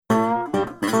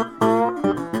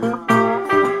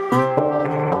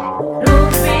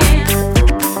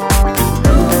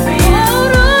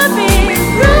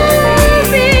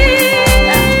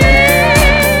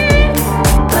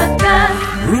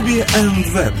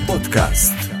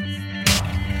Подкаст.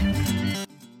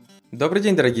 Добрый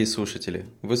день, дорогие слушатели!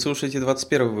 Вы слушаете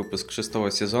 21 выпуск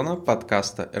 6 сезона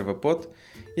подкаста РВПод,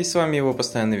 и с вами его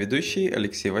постоянный ведущий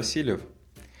Алексей Васильев.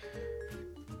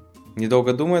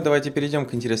 Недолго думая, давайте перейдем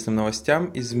к интересным новостям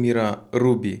из мира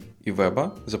Ruby и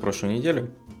веба за прошлую неделю.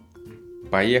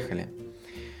 Поехали!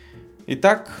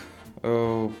 Итак,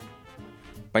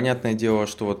 понятное дело,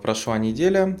 что вот прошла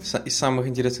неделя. Из самых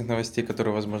интересных новостей,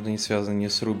 которые, возможно, не связаны ни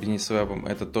с Ruby, ни с вебом,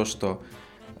 это то, что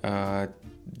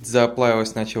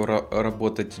заплавилось, начал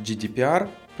работать GDPR,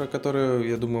 про который,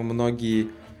 я думаю, многие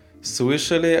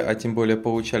слышали, а тем более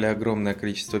получали огромное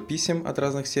количество писем от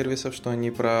разных сервисов, что они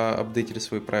проапдейтили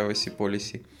свой privacy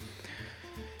policy.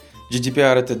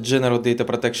 GDPR — это General Data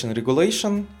Protection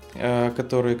Regulation,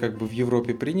 который как бы в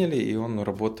Европе приняли, и он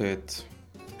работает,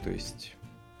 то есть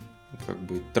как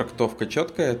бы трактовка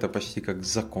четкая, это почти как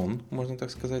закон, можно так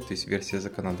сказать, то есть версия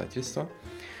законодательства.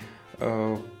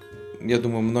 Я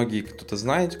думаю, многие кто-то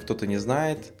знает, кто-то не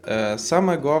знает.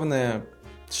 Самое главное,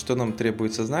 что нам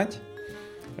требуется знать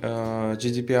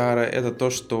GDPR, это то,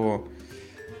 что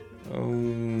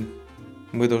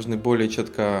мы должны более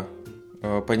четко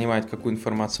понимать, какую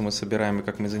информацию мы собираем и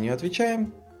как мы за нее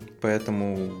отвечаем.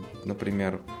 Поэтому,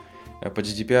 например, по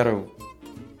GDPR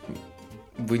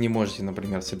вы не можете,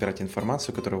 например, собирать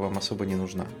информацию, которая вам особо не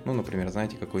нужна. Ну, например,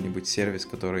 знаете, какой-нибудь сервис,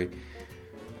 который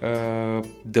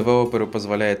девелоперу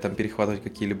позволяет там перехватывать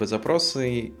какие-либо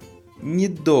запросы, не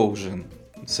должен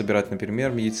собирать,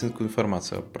 например, медицинскую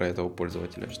информацию про этого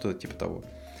пользователя, что-то типа того.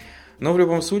 Но в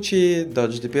любом случае, да,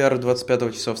 GDPR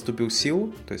 25 числа вступил в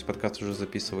силу, то есть подкаст уже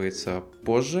записывается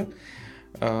позже.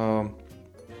 Но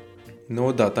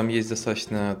да, там есть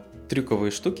достаточно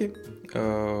трюковые штуки.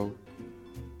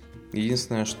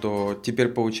 Единственное, что теперь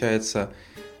получается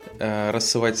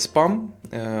рассылать спам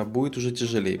будет уже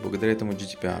тяжелее благодаря этому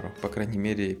GDPR, по крайней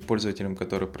мере, пользователям,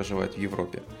 которые проживают в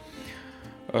Европе.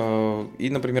 И,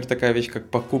 например, такая вещь, как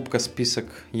покупка список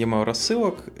e-mail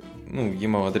рассылок, ну,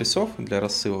 e-mail адресов для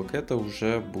рассылок, это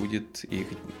уже будет их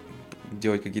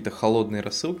делать какие-то холодные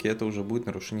рассылки, это уже будет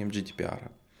нарушением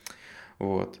GDPR.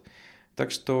 Вот.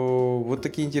 Так что вот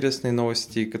такие интересные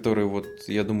новости, которые, вот,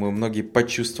 я думаю, многие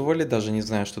почувствовали, даже не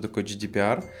зная, что такое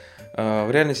GDPR.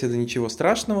 В реальности это ничего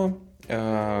страшного,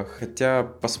 хотя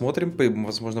посмотрим,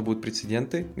 возможно, будут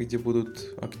прецеденты, где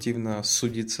будут активно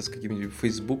судиться с каким-нибудь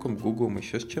Фейсбуком, Гуглом,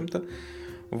 еще с чем-то.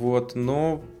 Вот,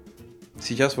 но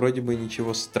сейчас вроде бы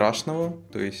ничего страшного,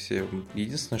 то есть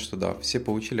единственное, что да, все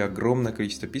получили огромное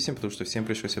количество писем, потому что всем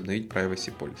пришлось обновить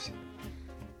privacy policy.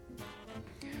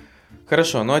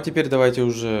 Хорошо, ну а теперь давайте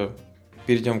уже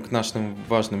перейдем к нашим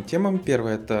важным темам.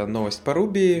 Первая — это новость по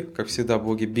Ruby. Как всегда, в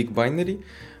блоге Big Binary.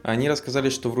 Они рассказали,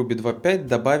 что в Ruby 2.5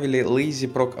 добавили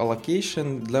Lazy Proc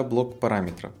Allocation для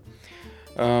блок-параметра.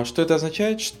 Что это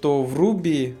означает? Что в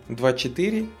Ruby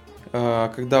 2.4,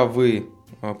 когда вы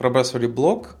пробрасывали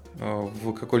блок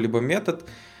в какой-либо метод,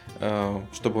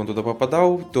 чтобы он туда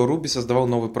попадал, то Ruby создавал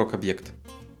новый proc-объект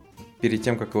перед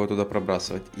тем, как его туда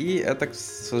пробрасывать. И это, к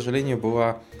сожалению,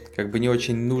 была как бы не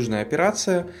очень нужная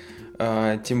операция,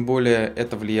 тем более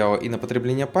это влияло и на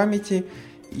потребление памяти,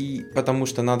 и потому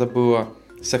что надо было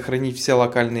сохранить все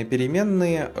локальные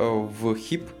переменные в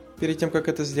heap перед тем, как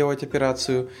это сделать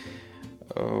операцию,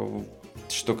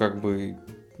 что как бы,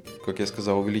 как я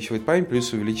сказал, увеличивает память,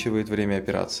 плюс увеличивает время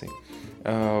операции.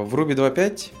 В Ruby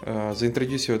 2.5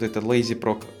 заинтродюсируют это Lazy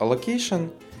Proc Allocation,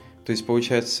 то есть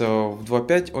получается в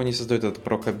 2.5 он не создает этот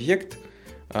proc-объект,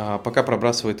 пока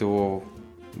пробрасывает его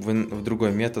в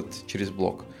другой метод через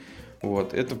блок.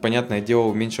 Вот. Это, понятное дело,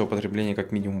 уменьшило потребление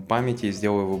как минимум памяти и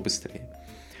сделало его быстрее.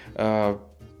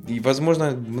 И,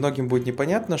 возможно, многим будет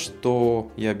непонятно,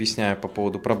 что я объясняю по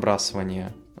поводу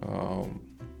пробрасывания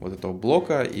вот этого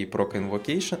блока и proc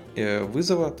invocation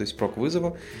вызова, то есть proc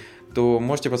вызова, то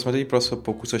можете посмотреть просто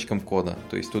по кусочкам кода.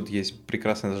 То есть тут есть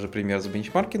прекрасный даже пример с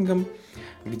бенчмаркингом,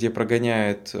 где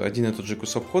прогоняют один и тот же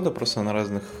кусок кода просто на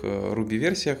разных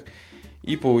Ruby-версиях,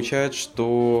 и получает,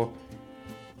 что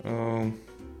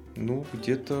ну,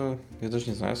 где-то, я даже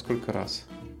не знаю, сколько раз.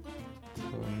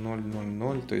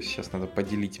 0,00, то есть сейчас надо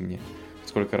поделить мне,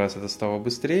 сколько раз это стало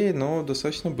быстрее, но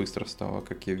достаточно быстро стало,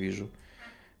 как я вижу.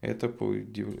 Это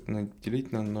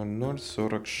делить на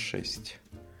 0,046.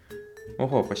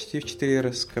 Ого, почти в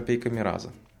 4 с копейками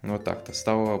раза. Вот так-то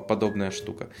стала подобная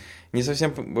штука. Не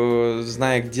совсем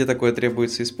зная, где такое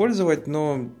требуется использовать,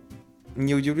 но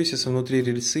не удивлюсь, если внутри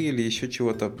рельсы или еще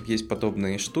чего-то есть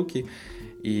подобные штуки,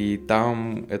 и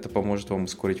там это поможет вам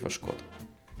ускорить ваш код.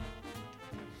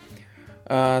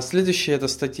 Следующая — это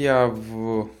статья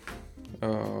в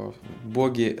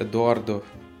блоге Эдуардо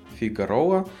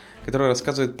Фигароа. который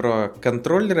рассказывает про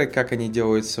контроллеры, как они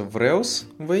делаются в Rails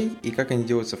Way и как они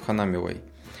делаются в Hanami Way.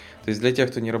 То есть для тех,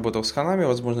 кто не работал с Hanami,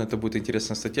 возможно, это будет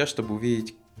интересная статья, чтобы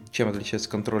увидеть, чем отличаются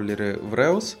контроллеры в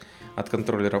Rails от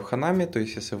контроллеров Hanami. То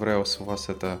есть если в Rails у вас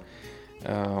это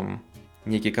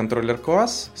некий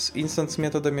контроллер-класс с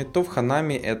инстанс-методами, то в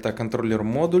Hanami это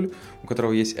контроллер-модуль, у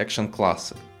которого есть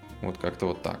action-классы. Вот как-то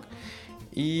вот так.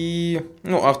 И,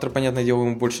 автор, понятное дело,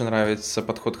 ему больше нравится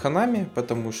подход Hanami,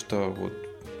 потому что вот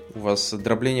у вас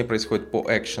дробление происходит по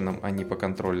экшенам, а не по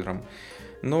контроллерам.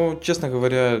 Но, честно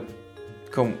говоря,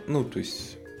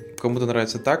 кому-то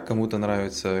нравится так, кому-то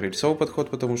нравится рельсовый подход,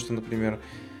 потому что, например,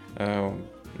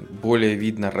 более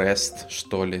видно REST,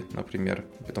 что ли, например,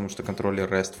 потому что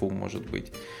контроллер RESTful может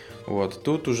быть. Вот,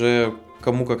 тут уже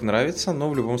кому как нравится, но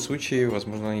в любом случае,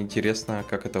 возможно, интересно,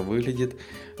 как это выглядит,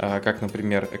 как,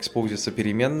 например, экспозятся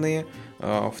переменные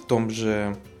в том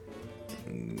же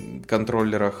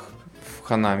контроллерах в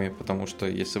Hanami, потому что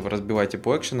если вы разбиваете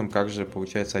по экшенам, как же,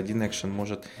 получается, один экшен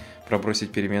может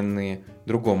пробросить переменные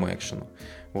другому экшену.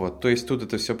 Вот, то есть тут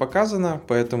это все показано,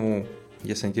 поэтому,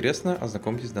 если интересно,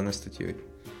 ознакомьтесь с данной статьей.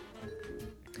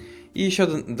 И еще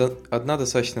одна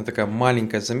достаточно такая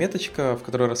маленькая заметочка, в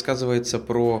которой рассказывается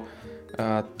про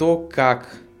то,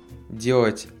 как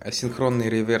делать асинхронный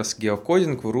реверс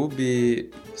геокодинг в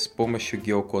Ruby с помощью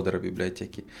геокодера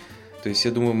библиотеки. То есть,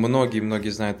 я думаю, многие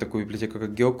знают такую библиотеку,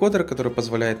 как геокодер, которая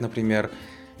позволяет, например,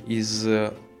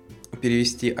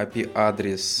 перевести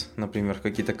API-адрес, например, в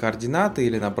какие-то координаты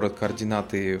или, наоборот,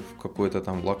 координаты в какую-то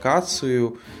там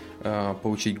локацию,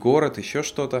 получить город, еще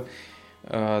что-то.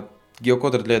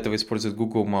 Геокодер для этого использует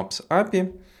Google Maps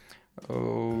API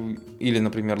или,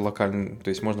 например, локальный, то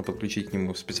есть можно подключить к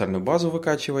нему специальную базу,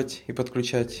 выкачивать и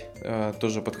подключать,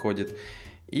 тоже подходит.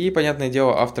 И, понятное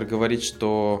дело, автор говорит,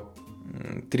 что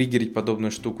триггерить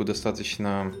подобную штуку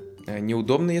достаточно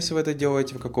неудобно, если вы это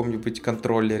делаете в каком-нибудь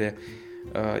контроллере,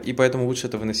 и поэтому лучше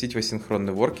это выносить в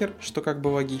асинхронный воркер, что как бы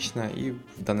логично, и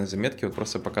в данной заметке он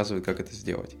просто показывает, как это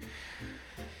сделать.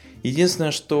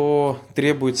 Единственное, что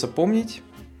требуется помнить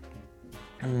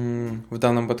в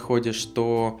данном подходе,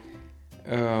 что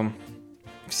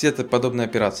все подобные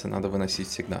операции надо выносить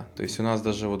всегда. То есть у нас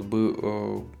даже вот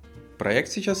был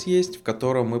проект сейчас есть, в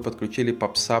котором мы подключили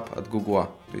PubSub от Google.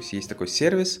 То есть есть такой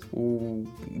сервис у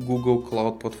Google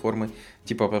Cloud платформы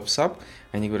типа PubSub.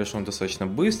 Они говорят, что он достаточно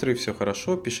быстрый, все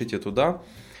хорошо, пишите туда.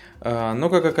 Но,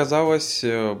 как оказалось,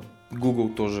 Google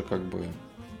тоже как бы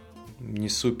не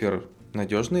супер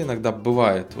надежный. Иногда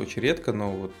бывает, очень редко,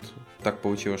 но вот так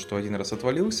получилось, что один раз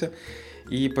отвалился.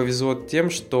 И повезло тем,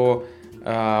 что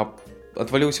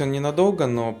отвалился он ненадолго,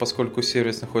 но поскольку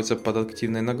сервис находится под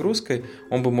активной нагрузкой,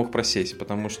 он бы мог просесть,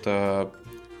 потому что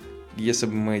если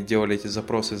бы мы делали эти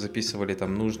запросы, записывали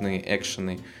там нужные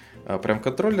экшены прям в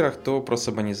контроллерах, то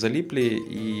просто бы они залипли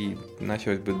и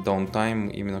началось бы даунтайм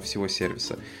именно всего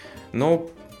сервиса. Но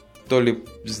то ли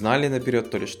знали наперед,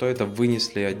 то ли что, это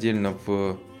вынесли отдельно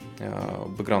в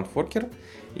background worker.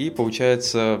 И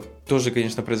получается, тоже,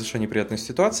 конечно, произошла неприятная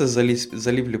ситуация,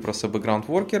 залипли просто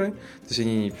бэкграунд-воркеры, то есть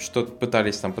они что-то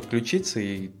пытались там подключиться,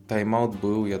 и тайм-аут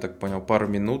был, я так понял, пару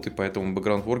минут, и поэтому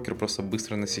бэкграунд-воркер просто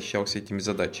быстро насыщался этими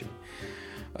задачами.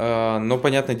 Но,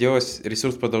 понятное дело,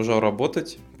 ресурс продолжал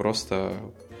работать, просто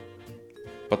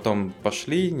потом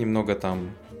пошли, немного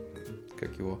там,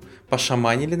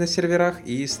 пошаманили на серверах,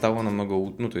 и стало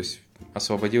намного, то есть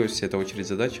освободилась вся эта очередь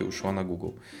задач и ушла на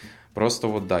Google. Просто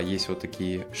вот да, есть вот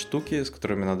такие штуки, с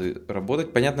которыми надо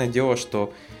работать. Понятное дело,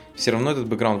 что все равно этот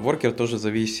background worker тоже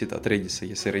зависит от Redis.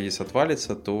 Если Redis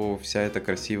отвалится, то вся эта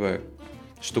красивая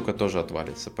штука тоже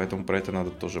отвалится. Поэтому про это надо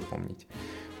тоже помнить.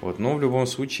 Вот. Но в любом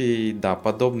случае, да,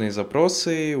 подобные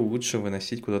запросы лучше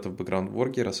выносить куда-то в background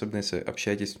worker, особенно если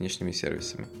общаетесь с внешними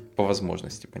сервисами. По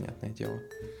возможности, понятное дело.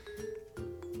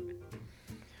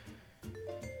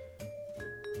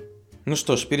 Ну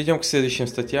что ж, перейдем к следующим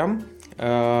статьям.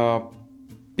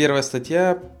 Первая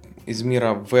статья из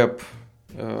мира веб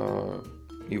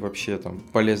и вообще там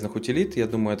полезных утилит. Я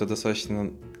думаю, это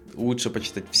достаточно лучше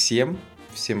почитать всем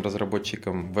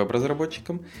разработчикам,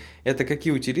 веб-разработчикам. Это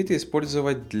какие утилиты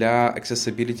использовать для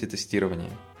accessibility тестирования.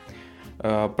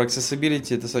 Про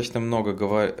accessibility достаточно много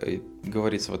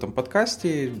говорится в этом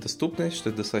подкасте. Доступность, что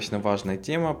это достаточно важная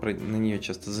тема, на нее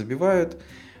часто забивают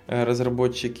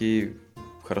разработчики.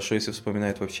 Хорошо, если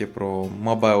вспоминают вообще про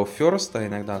mobile first, а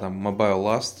иногда там mobile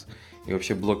last, и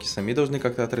вообще блоки сами должны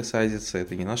как-то отресайзиться,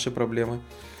 это не наши проблемы.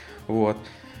 Вот.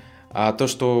 А то,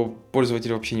 что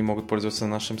пользователи вообще не могут пользоваться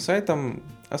нашим сайтом,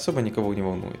 особо никого не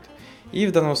волнует. И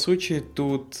в данном случае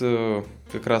тут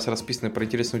как раз расписаны про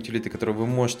интересные утилиты, которые вы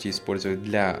можете использовать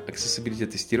для accessibility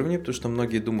тестирования, потому что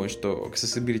многие думают, что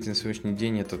accessibility на сегодняшний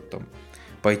день это там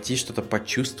пойти что-то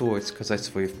почувствовать, сказать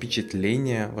свои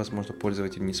впечатления. Возможно,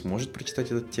 пользователь не сможет прочитать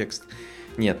этот текст.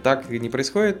 Нет, так не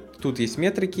происходит. Тут есть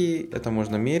метрики, это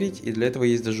можно мерить, и для этого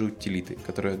есть даже утилиты,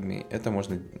 которые это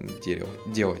можно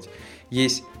делать.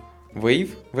 Есть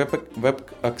Wave, Web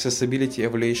Accessibility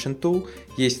Evaluation Tool,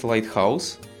 есть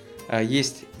Lighthouse,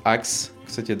 есть Axe,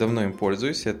 кстати, давно им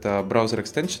пользуюсь, это браузер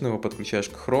экстеншн, его подключаешь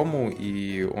к Chrome,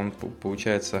 и он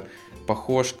получается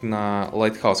похож на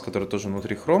Lighthouse, который тоже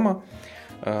внутри Chrome.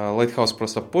 Lighthouse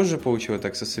просто позже получил это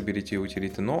accessibility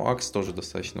утилиты, но Axe тоже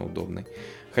достаточно удобный.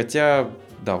 Хотя,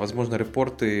 да, возможно,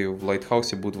 репорты в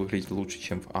Lighthouse будут выглядеть лучше,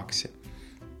 чем в Axe.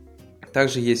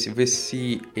 Также есть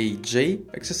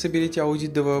VCAJ, Accessibility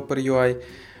Audit Developer UI,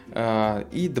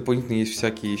 и дополнительно есть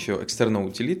всякие еще external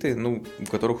утилиты, у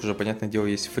которых уже, понятное дело,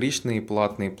 есть фришные и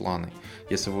платные планы,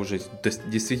 если вы уже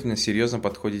действительно серьезно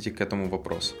подходите к этому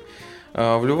вопросу.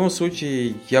 В любом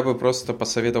случае, я бы просто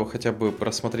посоветовал хотя бы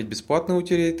рассмотреть бесплатные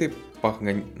утилиты,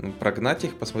 прогнать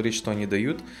их, посмотреть, что они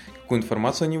дают, какую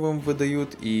информацию они вам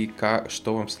выдают и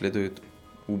что вам следует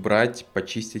убрать,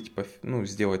 почистить,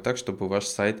 сделать так, чтобы ваш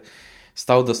сайт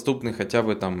стал доступный хотя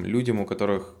бы там людям, у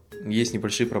которых есть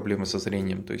небольшие проблемы со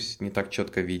зрением, то есть не так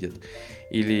четко видят.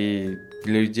 Или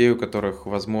для людей, у которых,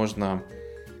 возможно,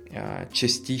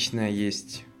 частично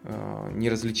есть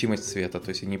неразличимость цвета, то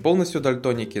есть они полностью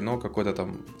дальтоники, но какой-то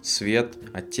там цвет,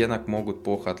 оттенок могут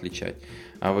плохо отличать.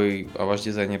 А ваш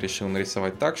дизайнер решил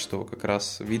нарисовать так, что как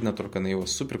раз видно только на его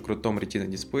супер крутом Retina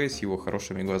дисплее с его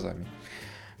хорошими глазами.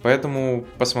 Поэтому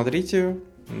посмотрите,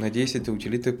 надеюсь, эти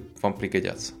утилиты вам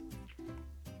пригодятся.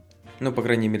 По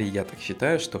крайней мере, я так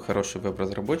считаю, что хороший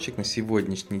веб-разработчик на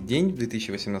сегодняшний день, в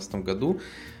 2018 году,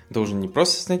 должен не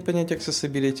просто снять понятие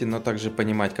accessibility, но также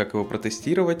понимать, как его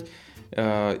протестировать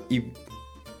и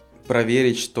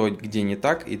проверить, что где не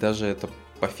так, и даже это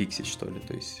пофиксить, что ли,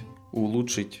 то есть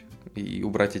улучшить и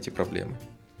убрать эти проблемы.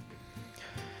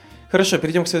 Хорошо,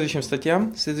 перейдем к следующим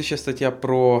статьям. Следующая статья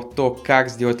про то, как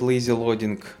сделать lazy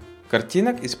loading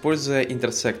картинок, используя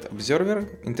Intersect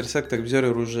Observer. Intersect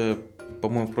Observer уже,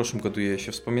 по-моему, в прошлом году я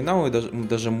еще вспоминал, и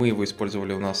даже мы его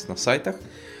использовали у нас на сайтах.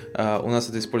 У нас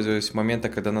это использовалось в моменты,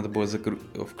 когда надо было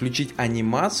включить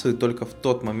анимацию только в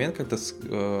тот момент, когда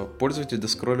пользователь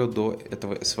доскроллил до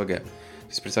этого SVG. То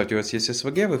есть, представьте, у вас есть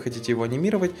SVG, вы хотите его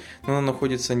анимировать, но оно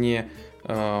находится не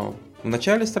в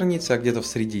начале страницы, а где-то в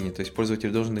середине, то есть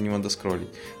пользователь должен до него доскроллить.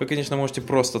 Вы, конечно, можете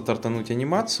просто стартануть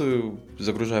анимацию,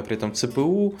 загружая при этом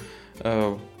CPU,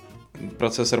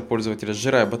 процессор пользователя,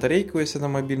 сжирая батарейку, если это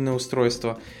мобильное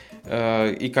устройство,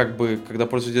 и когда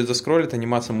пользователь доскроллит,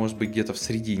 анимация может быть где-то в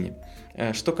середине,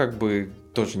 что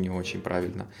тоже не очень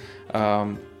правильно.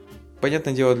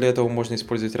 Понятное дело, для этого можно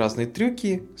использовать разные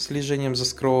трюки с слежением за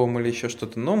скроллом или еще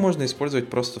что-то, но можно использовать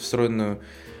просто встроенную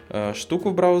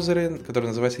штуку в браузере, которая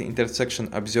называется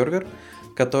Intersection Observer,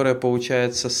 которая,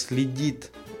 получается,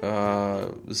 следит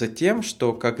за тем,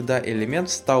 что когда элемент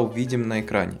стал видим на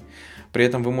экране. При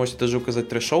этом вы можете даже указать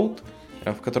threshold,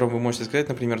 в котором вы можете сказать,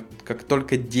 например, как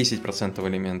только 10%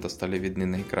 элемента стали видны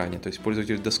на экране. То есть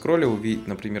пользователь доскроллил,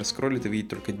 например, скроллит и видит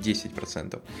только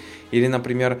 10%. Или,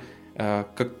 например,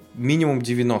 как минимум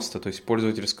 90%. То есть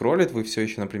пользователь скроллит, вы все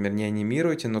еще, например, не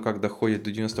анимируете, но как доходит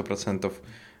до 90%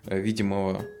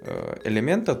 видимого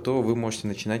элемента, то вы можете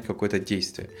начинать какое-то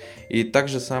действие. И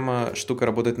также сама штука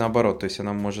работает наоборот, то есть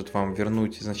она может вам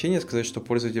вернуть значение, сказать, что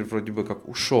пользователь вроде бы как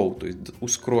ушел, то есть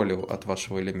ускроллил от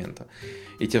вашего элемента.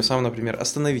 И тем самым, например,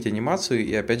 остановить анимацию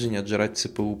и опять же не отжирать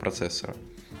CPU процессора.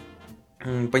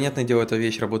 Понятное дело, эта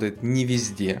вещь работает не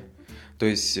везде, то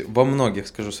есть во многих,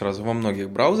 скажу сразу, во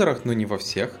многих браузерах, но не во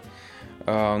всех.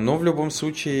 Но в любом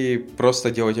случае просто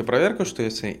делайте проверку, что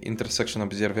если Intersection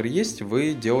Observer есть,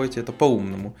 вы делаете это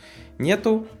по-умному.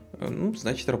 Нету,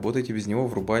 значит работайте без него,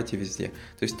 врубайте везде.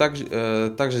 То есть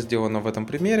также сделано в этом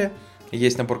примере.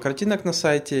 Есть набор картинок на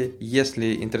сайте.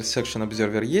 Если Intersection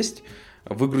Observer есть,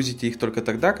 выгрузите их только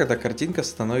тогда, когда картинка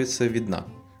становится видна.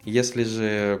 Если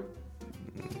же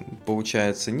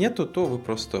получается нету, то вы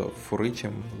просто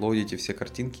фурычем, лодите все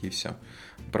картинки и все.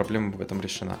 Проблема в этом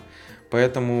решена.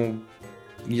 Поэтому,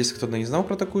 если кто-то не знал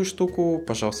про такую штуку,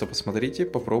 пожалуйста, посмотрите,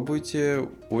 попробуйте.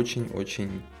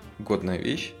 Очень-очень годная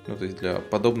вещь. То есть для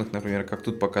подобных, например, как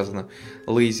тут показано,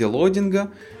 lazy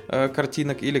лодинга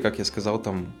картинок, или, как я сказал,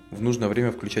 там в нужное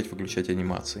время включать-выключать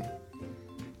анимации.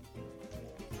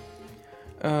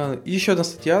 Еще одна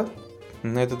статья,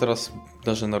 на этот раз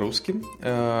даже на русском.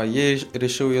 Я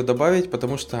решил ее добавить,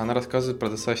 потому что она рассказывает про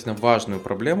достаточно важную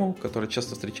проблему, которая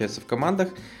часто встречается в командах.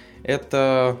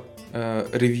 Это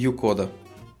ревью кода.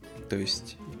 То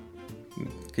есть,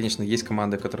 конечно, есть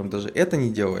команды, которым даже это не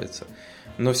делается,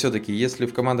 Но все-таки, если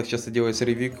в командах часто делается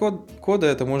ревью кода,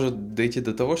 это может дойти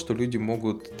до того, что люди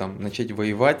могут там начать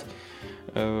воевать,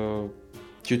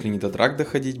 чуть ли не до драк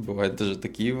доходить, бывают даже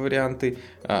такие варианты,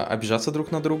 обижаться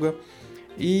друг на друга.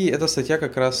 И эта статья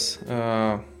как раз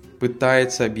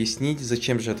пытается объяснить,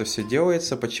 зачем же это все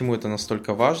делается, почему это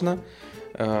настолько важно,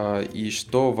 и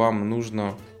что вам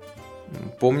нужно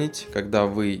помнить, когда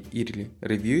вы или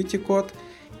ревьюете код,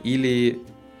 или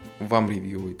вам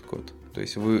ревьюет код. То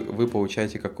есть вы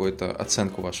получаете какую-то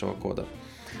оценку вашего кода.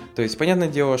 То есть, понятное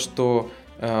дело, что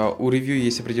у ревью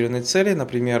есть определенные цели,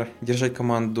 например, держать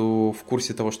команду в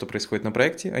курсе того, что происходит на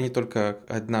проекте, а не только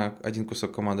один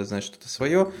кусок команды знает что-то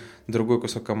свое, другой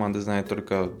кусок команды знает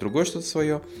только другое что-то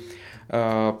свое.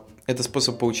 Это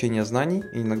способ получения знаний,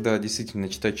 и иногда действительно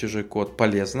читать чужой код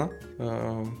полезно,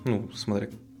 смотря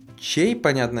чей,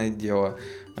 понятное дело,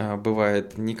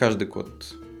 бывает не каждый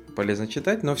код полезно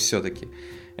читать, но все-таки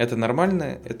это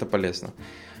нормально, это полезно.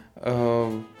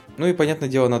 Ну и, понятное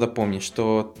дело, надо помнить,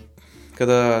 что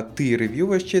когда ты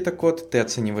ревьюешь чей-то код, ты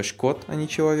оцениваешь код, а не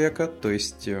человека, то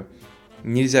есть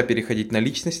нельзя переходить на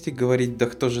личности, говорить, да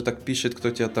кто же так пишет, кто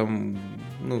тебя там,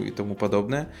 и тому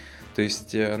подобное. То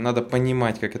есть надо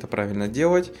понимать, как это правильно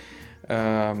делать,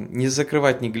 не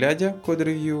закрывать не глядя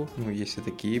код-ревью, есть и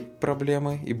такие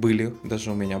проблемы, и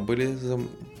даже у меня были за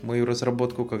мою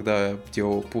разработку, когда я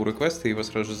делал pull request, его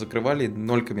сразу же закрывали,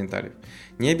 0 комментариев.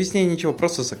 Не объясняя ничего,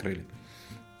 просто закрыли.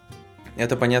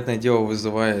 Это, понятное дело,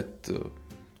 вызывает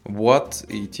what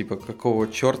и типа какого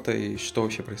черта и что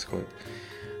вообще происходит.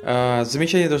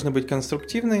 Замечания должны быть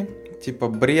конструктивные, типа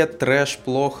бред, трэш,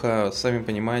 плохо, сами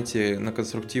понимаете, на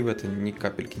конструктив это ни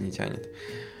капельки не тянет.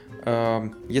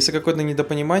 Если какое-то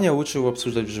недопонимание, лучше его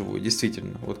обсуждать вживую,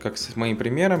 действительно. Вот как с моим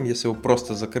примером, если его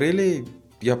просто закрыли,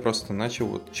 я просто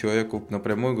начал человеку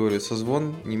напрямую говорю,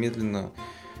 созвон немедленно,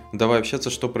 давай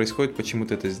общаться, что происходит, почему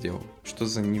ты это сделал, что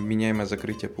за невменяемое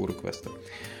закрытие pull реквеста.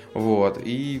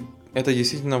 И это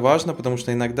действительно важно, потому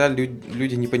что иногда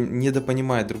люди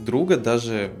недопонимают друг друга,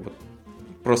 даже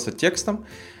просто текстом.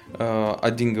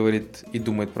 Один говорит и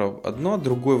думает про одно,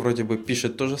 другой вроде бы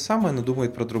пишет то же самое, но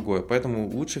думает про другое, поэтому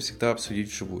лучше всегда обсудить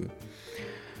вживую.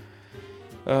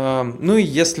 И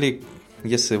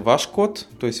если ваш код,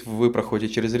 то есть вы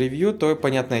проходите через ревью, то,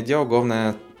 понятное дело,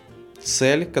 главная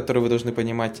цель, которую вы должны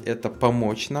понимать, это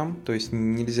помочь нам, то есть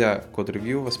нельзя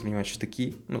код-ревью воспринимать в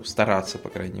штыки, стараться, по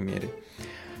крайней мере.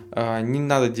 Не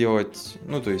надо делать,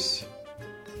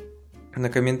 на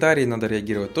комментарии надо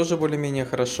реагировать тоже более-менее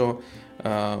хорошо,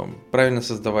 правильно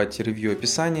создавать ревью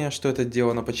описания, что это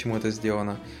сделано, почему это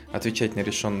сделано, отвечать на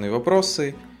решенные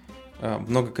вопросы,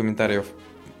 много комментариев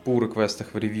по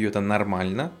реквестах в ревью это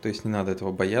нормально, то есть не надо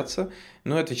этого бояться,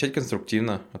 но отвечать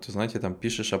конструктивно, а то, знаете, там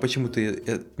пишешь, а почему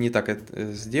ты не так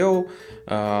это сделал,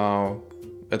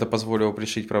 это позволило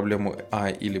решить проблему А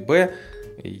или Б,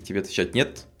 и тебе отвечать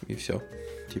нет, и все,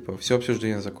 все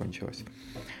обсуждение закончилось.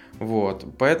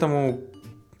 Поэтому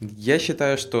я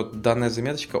считаю, что данная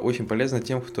заметочка очень полезна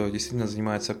тем, кто действительно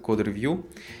занимается код-ревью,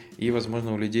 и,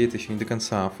 возможно, у людей это еще не до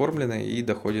конца оформлено и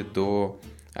доходит до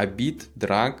обид,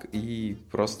 драк, и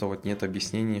просто нет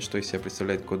объяснений, что из себя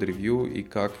представляет код-ревью и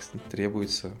как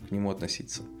требуется к нему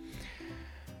относиться.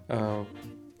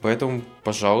 Поэтому,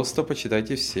 пожалуйста,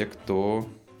 почитайте все, кто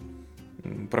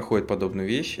проходит подобную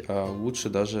вещь, а лучше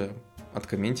даже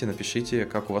откомменте, напишите,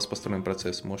 как у вас построен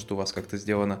процесс. Может, у вас как-то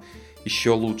сделано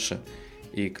еще лучше.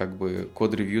 И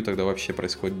код-ревью тогда вообще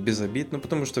происходит без обид.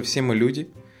 Потому что все мы люди.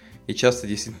 И часто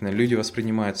действительно люди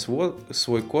воспринимают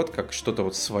свой код как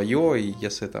что-то свое. И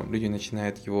если люди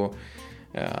начинают его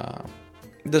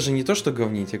даже не то что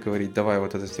говнить, а говорить, давай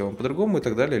это сделаем по-другому и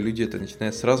так далее, люди это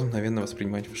начинают сразу мгновенно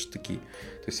воспринимать в штыки.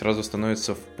 То есть сразу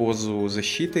становятся в позу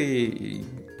защиты и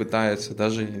пытаются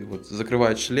даже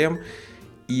закрывают шлем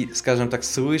и, скажем так,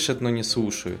 слышат, но не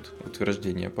слушают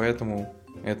утверждения. Поэтому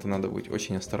это надо быть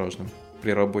очень осторожным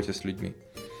при работе с людьми.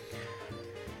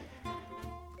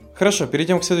 Хорошо,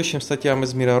 перейдем к следующим статьям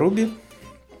из мира Ruby.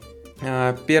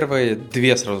 Первые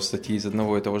две сразу статьи из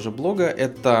одного и того же блога.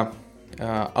 Это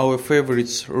Our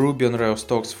Favorites Ruby on Rails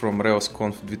Talks from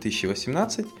RailsConf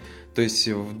 2018. То есть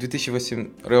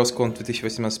RailsConf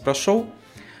 2018 прошел,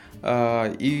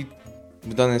 и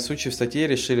в данном случае в статье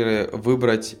решили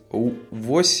выбрать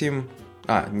 8,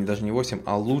 даже не 8,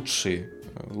 а лучшие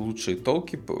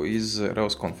толки из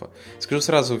RailsConf. Скажу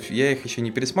сразу, я их еще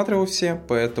не пересматривал все,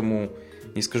 поэтому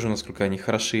не скажу, насколько они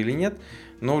хороши или нет,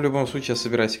 но в любом случае я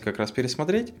собираюсь их как раз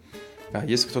пересмотреть.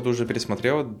 Если кто-то уже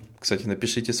пересмотрел, кстати,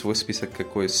 напишите свой список,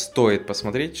 какой стоит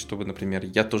посмотреть, чтобы, например,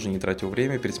 я тоже не тратил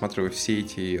время, пересматривая все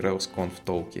эти RailsConf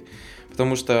толки.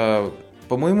 Потому что,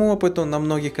 по моему опыту, на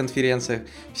многих конференциях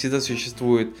всегда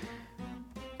существует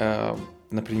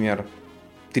например,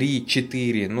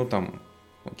 3-4, ну там,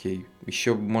 окей,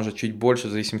 еще может чуть больше,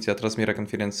 в зависимости от размера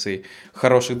конференции,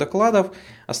 хороших докладов.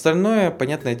 Остальное,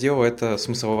 понятное дело, это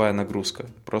смысловая нагрузка.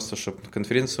 Просто, чтобы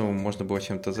конференцию можно было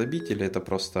чем-то забить, или это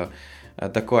просто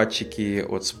докладчики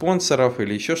от спонсоров,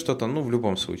 или еще что-то, ну, в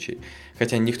любом случае.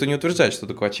 Хотя никто не утверждает, что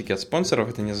докладчики от спонсоров,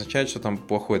 это не означает, что там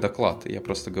плохой доклад. Я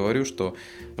просто говорю, что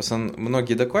в основном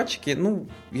многие докладчики, ну,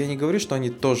 я не говорю, что они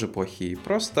тоже плохие,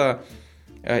 просто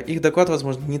их доклад,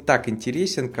 возможно, не так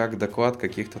интересен, как доклад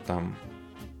каких-то там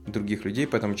других людей,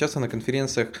 поэтому часто на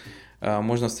конференциях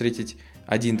можно встретить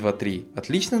 1, 2, 3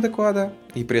 отличных доклада,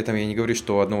 и при этом я не говорю,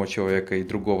 что у одного человека и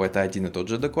другого это один и тот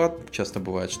же доклад, часто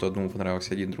бывает, что одному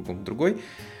понравился один, другому другой,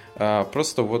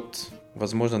 просто вот,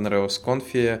 возможно, на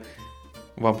RailsConf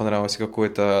вам понравился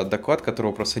какой-то доклад,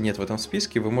 которого просто нет в этом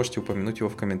списке, вы можете упомянуть его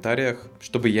в комментариях,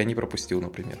 чтобы я не пропустил,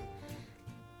 например.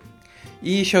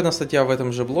 И еще одна статья в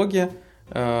этом же блоге,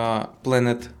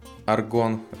 Planet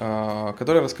Argon,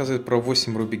 который рассказывает про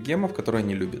 8 Ruby гемов, которые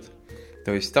они любят.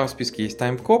 То есть там в списке есть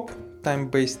TimeCop,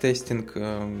 Time-Based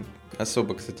Testing.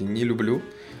 Особо, кстати, не люблю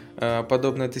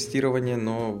подобное тестирование,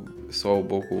 но, слава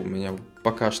богу, у меня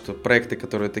пока что проекты,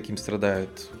 которые таким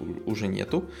страдают, уже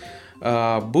нету.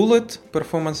 Bullet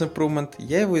Performance Improvement,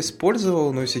 я его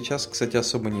использовал, но сейчас, кстати,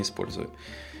 особо не использую.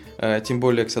 Тем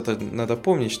более, кстати, надо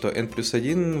помнить, что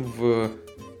N+1 в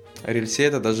рельсе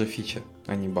это даже фича,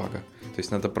 а не бага. То есть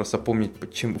надо просто помнить,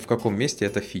 в каком месте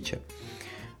это фича.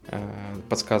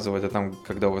 Подсказывает это там,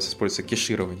 когда у вас используется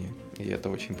кеширование, и это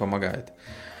очень помогает.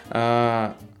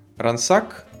 Runsack,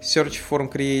 Search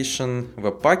Form Creation,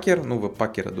 Webpacker. Ну,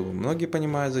 Webpacker, я думаю, многие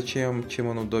понимают, зачем, чем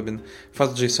он удобен.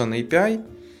 FastJSON API,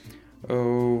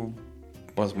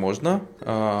 возможно.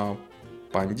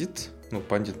 Pandit, ну,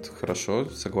 Pandit хорошо,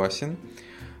 согласен.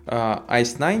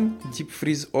 Ice9, Deep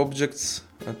Freeze Objects,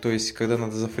 то есть когда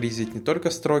надо зафризить не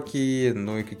только строки,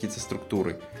 но и какие-то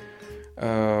структуры.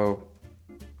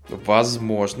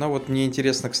 Возможно. Вот мне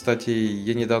интересно, кстати,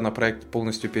 я недавно проект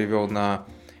полностью перевел на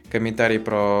комментарий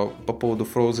по поводу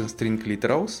Frozen String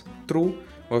Literals True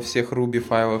во всех Ruby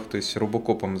файлах, то есть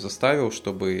рубокопом заставил,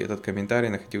 чтобы этот комментарий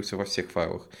находился во всех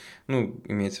файлах. Ну,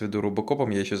 имеется в виду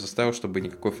рубокопом, я еще заставил, чтобы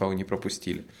никакой файл не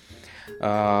пропустили.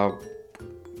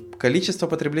 Количество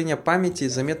потребления памяти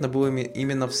заметно было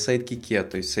именно в Sidekick,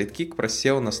 то есть Sidekick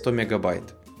просел на 100 мегабайт,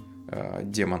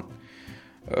 демон.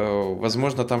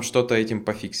 Возможно, там что-то этим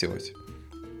пофиксилось.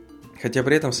 Хотя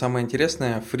при этом самое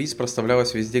интересное, фриз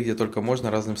проставлялась везде, где только можно,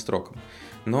 разным строкам.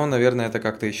 Но, наверное, это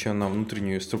как-то еще на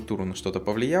внутреннюю структуру на что-то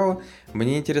повлияло.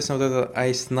 Мне интересно, вот этот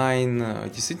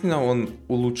Ice9, действительно он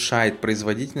улучшает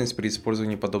производительность при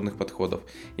использовании подобных подходов?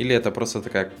 Или это просто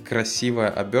такая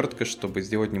красивая обертка, чтобы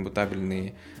сделать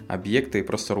немутабельные объекты и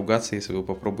просто ругаться, если вы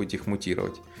попробуете их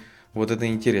мутировать? Вот это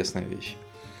интересная вещь.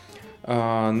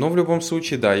 Но в любом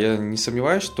случае, да, я не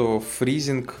сомневаюсь, что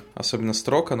фризинг, особенно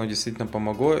строк, оно действительно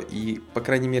помогло и, по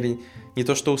крайней мере, не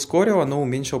то что ускорило, но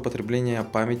уменьшило потребление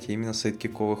памяти именно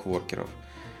сайдкиковых воркеров.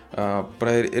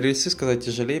 Про рельсы сказать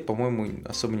тяжелее, по-моему,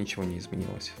 особо ничего не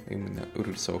изменилось именно у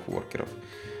рельсовых воркеров.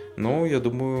 Но я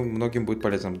думаю, многим будет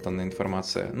полезна данная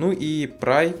информация. Ну и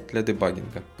Pry для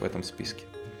дебагинга в этом списке.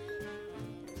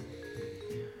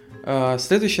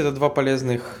 Следующее это два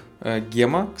полезных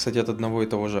гема, кстати, от одного и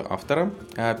того же автора.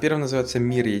 Первый называется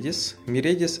Miredis.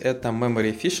 Miredis это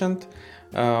Memory Efficient.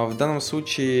 В данном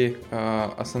случае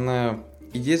основная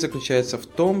идея заключается в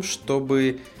том,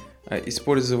 чтобы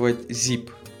использовать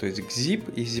zip, то есть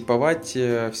zip и зиповать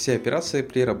все операции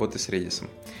при работе с Redis.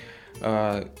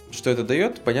 Что это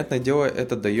дает? Понятное дело,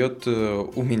 это дает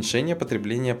уменьшение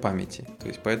потребления памяти, то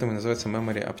есть поэтому называется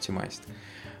Memory Optimized.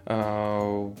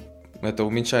 Это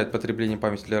уменьшает потребление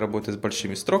памяти для работы с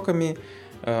большими строками.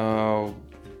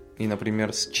 И,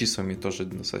 например, с числами тоже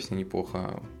достаточно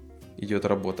неплохо идет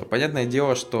работа. Понятное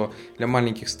дело, что для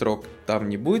маленьких строк там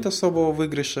не будет особого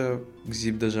выигрыша.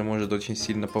 Zip даже может очень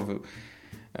сильно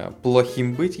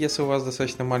плохим быть, если у вас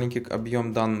достаточно маленький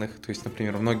объем данных. То есть,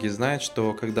 например, многие знают,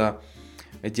 что когда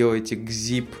делаете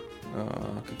gzip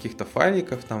каких-то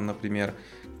файликов, там, например,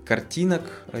 картинок,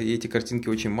 и эти картинки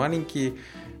очень маленькие,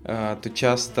 то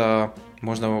часто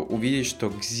можно увидеть, что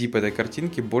gzip этой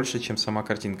картинки больше, чем сама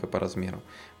картинка по размеру.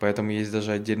 Поэтому есть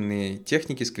даже отдельные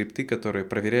техники, скрипты, которые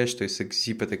проверяют, что если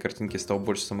gzip этой картинки стал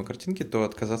больше самой картинки, то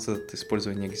отказаться от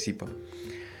использования gzip.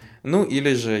 Ну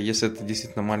или же, если это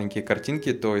действительно маленькие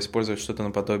картинки, то использовать что-то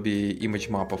наподобие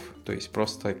image мапов, то есть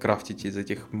просто крафтить из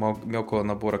этих мелкого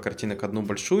набора картинок одну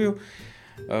большую,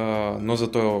 но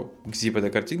зато gzip этой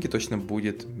картинки точно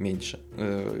будет меньше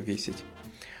весить.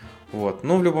 Вот.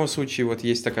 Но в любом случае вот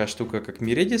есть такая штука, как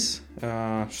Miredis,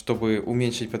 чтобы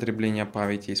уменьшить потребление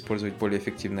памяти и использовать более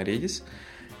эффективно Redis.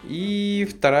 И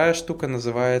вторая штука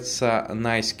называется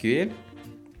NiceQL.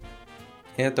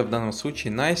 Это в данном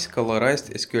случае Nice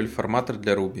Colorized SQL форматор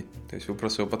для Ruby. То есть вы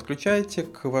просто его подключаете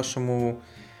к вашему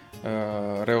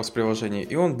Rails приложению,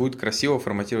 и он будет красиво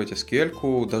форматировать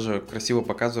SQL-ку, даже красиво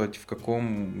показывать, в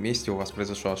каком месте у вас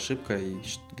произошла ошибка и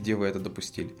где вы это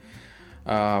допустили.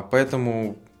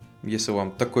 Поэтому, если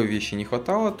вам такой вещи не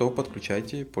хватало, то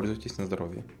подключайте, пользуйтесь на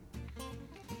здоровье.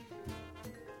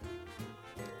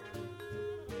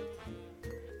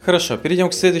 Хорошо, перейдем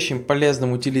к следующим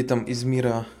полезным утилитам из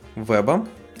мира веба.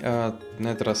 На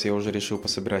этот раз я уже решил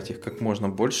пособирать их как можно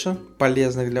больше,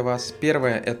 полезных для вас.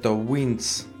 Первое — это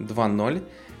Winds 2.0.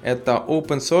 Это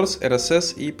Open Source,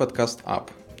 RSS и Podcast App.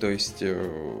 То есть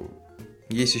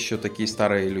есть еще такие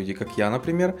старые люди, как я,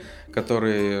 например,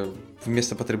 которые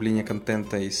вместо потребления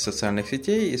контента из социальных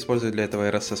сетей используют для этого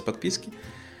RSS-подписки.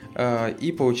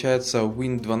 И получается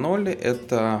Wind 2.0 —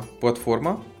 это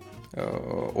платформа,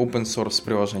 open source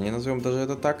приложение, назовем даже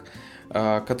это так,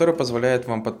 которое позволяет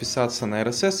вам подписаться на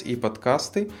RSS и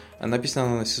подкасты. Написано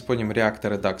она с использованием React,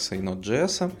 Redux и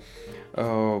Node.js.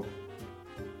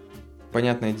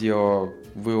 Понятное дело,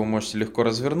 вы его можете легко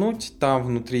развернуть. Там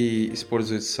внутри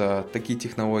используются такие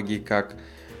технологии, как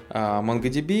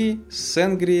MongoDB,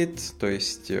 SendGrid, то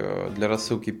есть для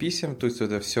рассылки писем. То есть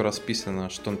это все расписано,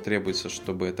 что требуется,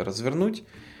 чтобы это развернуть.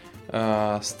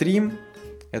 Stream.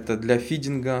 Это для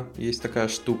фидинга есть такая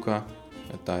штука.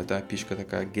 Это API-шка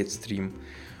такая, GetStream.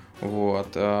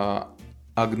 Вот.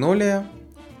 Agnolia.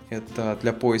 Это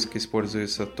для поиска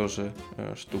используется тоже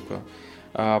штука.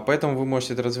 Поэтому вы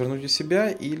можете это развернуть у себя.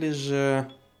 Или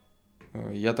же,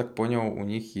 я так понял, у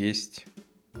них есть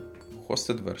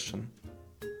hosted version,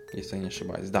 если я не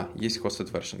ошибаюсь. Да, есть hosted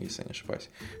version, если я не ошибаюсь.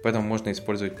 Поэтому можно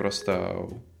использовать просто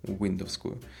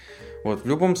Windows-кую. Вот. В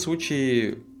любом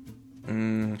случае,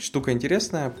 штука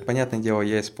интересная. Понятное дело,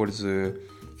 я использую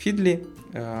Feedly,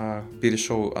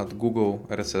 перешел от Google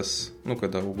RSS,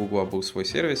 когда у Google был свой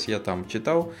сервис, я там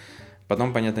читал.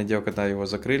 Потом, понятное дело, когда его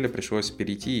закрыли, пришлось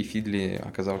перейти, и Feedly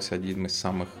оказался одним из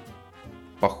самых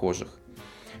похожих.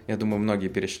 Я думаю, многие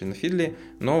перешли на Feedly,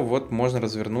 но вот можно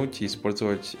развернуть и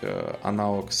использовать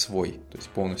аналог свой, то есть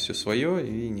полностью свое,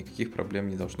 и никаких проблем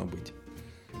не должно быть.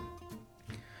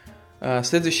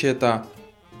 Следующее — это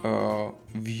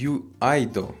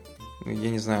ViewIDO.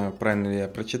 Я не знаю, правильно ли я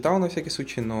прочитал на всякий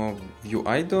случай, но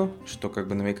ViewIDO, что как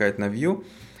бы намекает на View,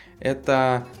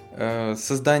 это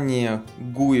создание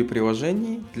GUI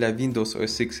приложений для Windows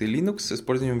OS X и Linux с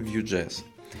использованием Vue.js.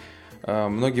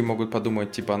 Многие могут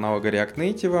подумать типа аналога React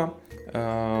Native,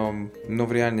 но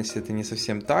в реальности это не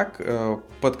совсем так.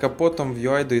 Под капотом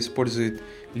ViewIDO использует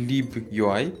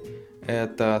libUI.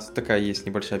 Это такая есть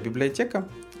небольшая библиотека.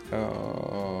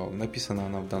 Написана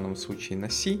она в данном случае на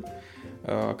C,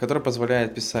 которая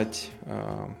позволяет писать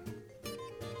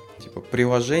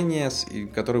приложения,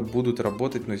 которые будут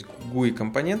работать, то есть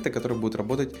GUI-компоненты, которые будут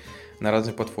работать на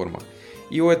разных платформах.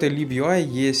 И у этой libUI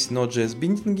есть Node.js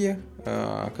биндинги,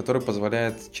 которые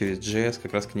позволяют через JS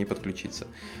как раз к ней подключиться.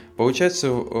 Получается,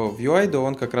 ViewIDO,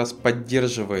 он как раз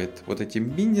поддерживает вот эти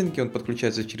биндинги, он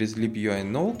подключается через libUI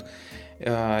Node,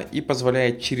 и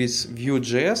позволяет через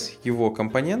Vue.js его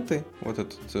компоненты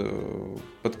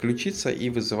подключиться и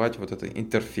вызывать вот этот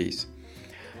интерфейс.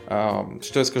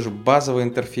 Что я скажу, базовый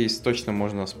интерфейс точно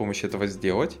можно с помощью этого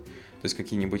сделать, то есть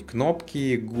какие-нибудь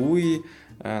кнопки, GUI.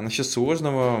 Насчет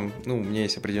сложного, у меня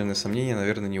есть определенные сомнения,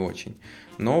 наверное, не очень.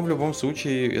 Но в любом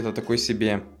случае это такой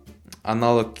себе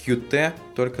аналог Qt,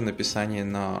 только написание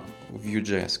на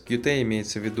Vue.js. Qt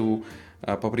имеется в виду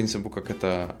по принципу, как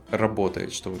это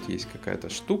работает, что вот есть какая-то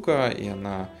штука, и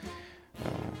она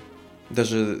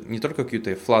даже не только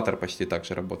Qt, Flutter почти так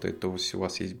же работает, то есть у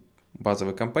вас есть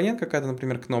базовый компонент, какая-то,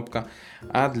 например, кнопка,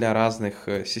 а для разных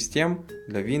систем,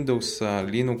 для Windows,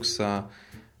 Linux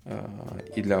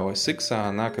и для OS X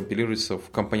она компилируется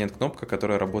в компонент кнопка,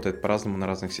 которая работает по-разному на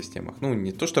разных системах.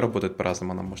 Не то, что работает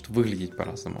по-разному, она может выглядеть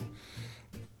по-разному.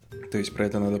 То есть про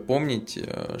это надо помнить.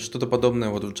 Что-то подобное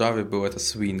вот в Java было, это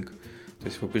Swing. То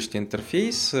есть вы пишете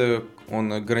интерфейс,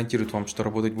 он гарантирует вам, что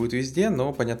работать будет везде,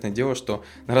 но понятное дело, что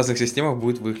на разных системах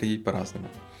будет выглядеть по-разному.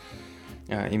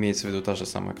 Имеется в виду та же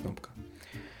самая кнопка.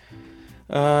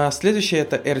 Следующее —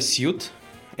 это RSuite.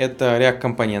 Это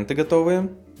React-компоненты готовые.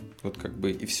 Вот как бы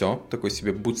и все. Такой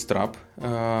себе bootstrap.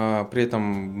 При этом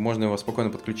можно его спокойно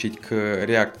подключить к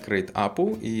React Create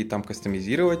App и там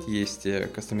кастомизировать. Есть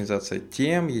кастомизация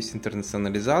тем, есть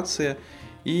интернационализация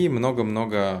и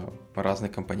много-много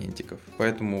разных компонентиков.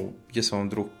 Поэтому, если вам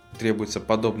вдруг требуется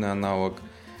подобный аналог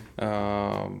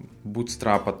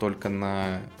Bootstrap только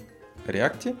на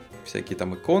React, всякие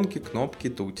там иконки, кнопки,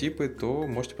 тултипы, то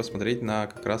можете посмотреть на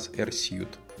как раз RSuite.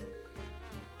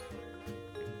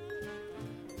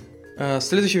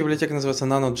 Следующая библиотека называется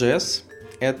Nano.js.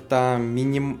 Это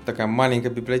такая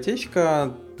маленькая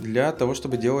библиотечка для того,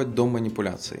 чтобы делать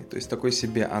дом-манипуляции. То есть такой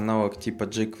себе аналог типа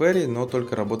jQuery, но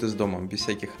только работает с домом, без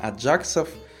всяких аджаксов,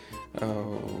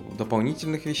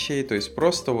 дополнительных вещей. То есть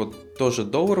просто вот тоже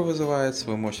доллар вызывается,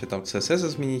 вы можете там CSS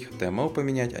изменить, HTML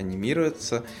поменять,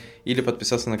 анимироваться или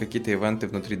подписаться на какие-то ивенты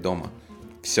внутри дома.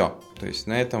 Все. То есть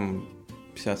на этом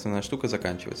вся основная штука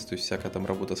заканчивается, то есть всякая там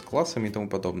работа с классами и тому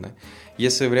подобное.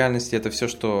 Если в реальности это все,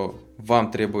 что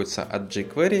вам требуется от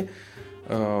jQuery,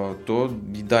 то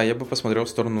да, я бы посмотрел в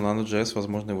сторону Nano.js,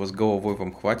 возможно, его с головой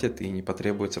вам хватит и не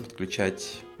потребуется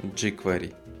подключать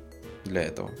jQuery для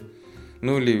этого.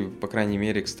 Ну или, по крайней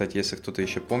мере, кстати, если кто-то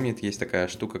еще помнит, есть такая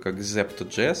штука, как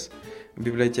Zep2.js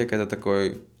библиотека, это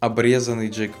такой обрезанный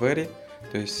jQuery,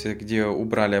 то есть где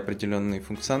убрали определенный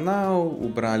функционал,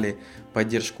 убрали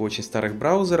поддержку очень старых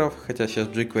браузеров, хотя сейчас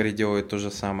jQuery делает то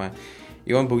же самое.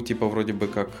 И он был типа вроде бы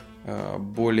как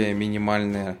более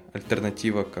минимальная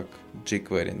альтернатива, как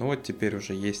jQuery. Ну вот теперь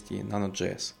уже есть и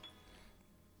Nano.js.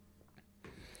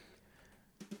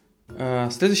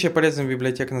 Следующая полезная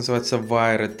библиотека называется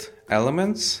Wired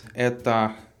Elements.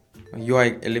 Это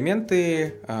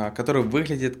UI-элементы, которые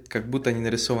выглядят как будто они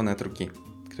нарисованы от руки.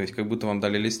 То есть как будто вам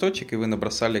дали листочек, и вы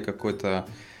набросали какой-то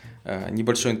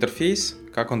небольшой интерфейс,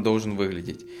 как он должен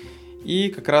выглядеть. И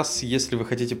как раз если вы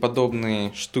хотите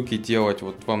подобные штуки делать,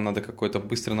 вот вам надо какой-то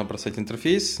быстро набросать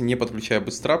интерфейс, не подключая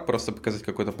Bootstrap, просто показать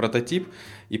какой-то прототип,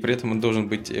 и при этом он должен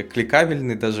быть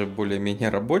кликабельный, даже более-менее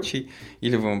рабочий,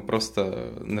 или вам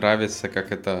просто нравится,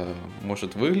 как это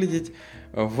может выглядеть.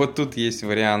 Вот тут есть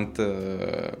вариант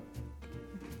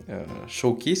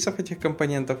шоу-кейсов этих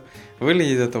компонентов.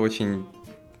 Выглядит это очень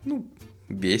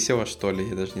весело, что ли,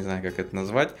 я даже не знаю, как это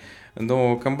назвать.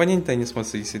 Но компоненты, они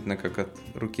смотрятся действительно как от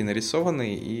руки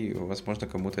нарисованы, и, возможно,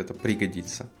 кому-то это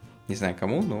пригодится. Не знаю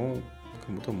кому, но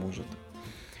кому-то может.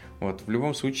 Вот, в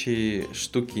любом случае,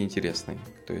 штуки интересные.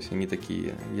 То есть они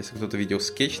такие, если кто-то видел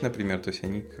скетч, например, то есть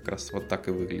они как раз вот так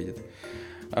и выглядят.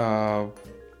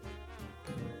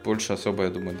 Больше особо, я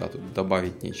думаю, да, тут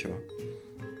добавить нечего.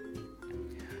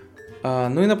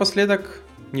 Ну и напоследок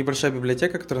небольшая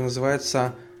библиотека, которая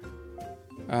называется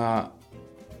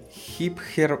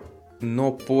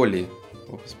Hyphernopoly.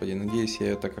 Господи, надеюсь,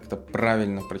 я это как-то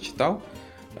правильно прочитал.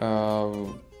 То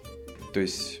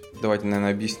есть, давайте,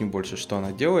 наверное, объясню больше, что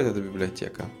она делает, эта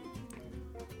библиотека.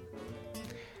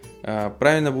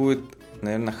 Правильно будет,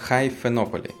 наверное,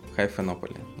 Hyphernopoly.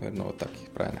 Наверное, вот так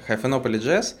правильно.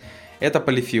 Hyphernopoly.js — это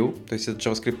polyfill, то есть это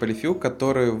JavaScript polyfill,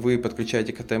 который вы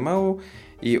подключаете к HTML,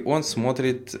 и он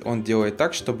делает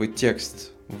так, чтобы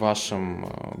текст в вашем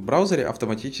браузере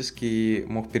автоматически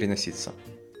мог переноситься.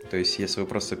 То есть, если вы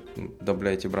просто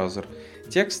добавляете в браузер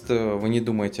текст, вы не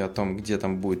думаете о том, где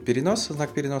там будет перенос,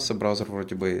 знак переноса, браузер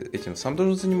вроде бы этим сам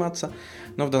должен заниматься,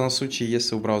 но в данном случае,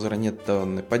 если у браузера нет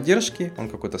данной поддержки, он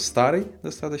какой-то старый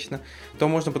достаточно, то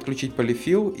можно подключить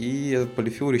polyfill, и этот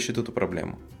polyfill решит эту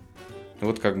проблему.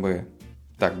 Вот как бы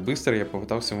так быстро я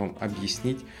попытался вам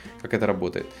объяснить, как это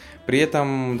работает. При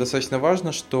этом достаточно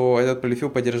важно, что этот polyfill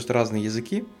поддерживает разные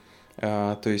языки,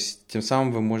 то есть тем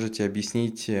самым вы можете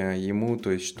объяснить ему, то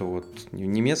есть что вот в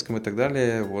немецком и так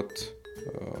далее, вот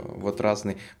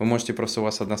разные. Вы можете просто, у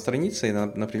вас одна страница, и,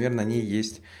 например, на ней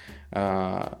есть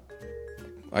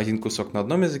один кусок на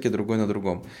одном языке, другой на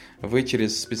другом. Вы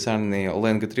через специальные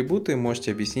lang-атрибуты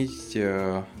можете объяснить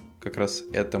как раз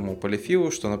этому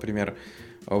polyfill, что, например,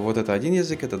 вот это один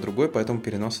язык, это другой, поэтому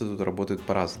переносы тут работают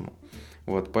по-разному.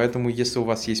 Вот, поэтому, если у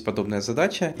вас есть подобная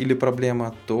задача или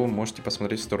проблема, то можете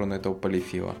посмотреть в сторону этого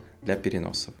polyfill для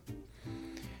переносов.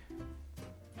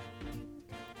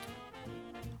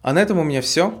 А на этом у меня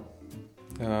все.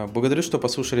 Благодарю, что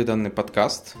послушали данный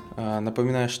подкаст.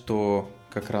 Напоминаю, что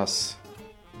как раз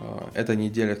эта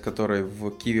неделя, в которой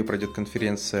в Киеве пройдет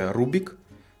конференция Rubik,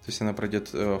 то есть она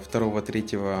пройдет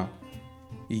 2-3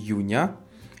 июня.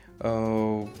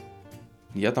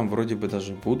 Я там вроде бы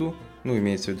даже буду,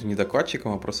 имеется в виду не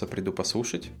докладчиком, а просто приду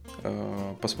послушать,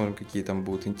 посмотрим, какие там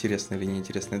будут интересные или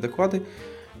неинтересные доклады.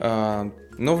 Но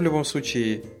в любом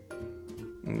случае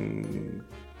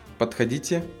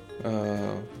подходите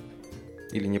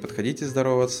или не подходите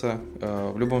здороваться.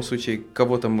 В любом случае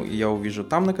кого-то я увижу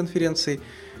там на конференции,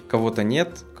 кого-то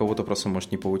нет, кого-то просто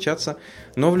может не получаться.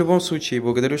 Но в любом случае,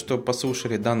 благодарю, что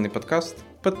послушали данный подкаст.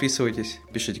 Подписывайтесь,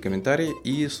 пишите комментарии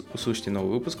и услышите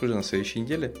новый выпуск уже на следующей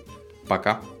неделе.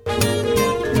 Пока!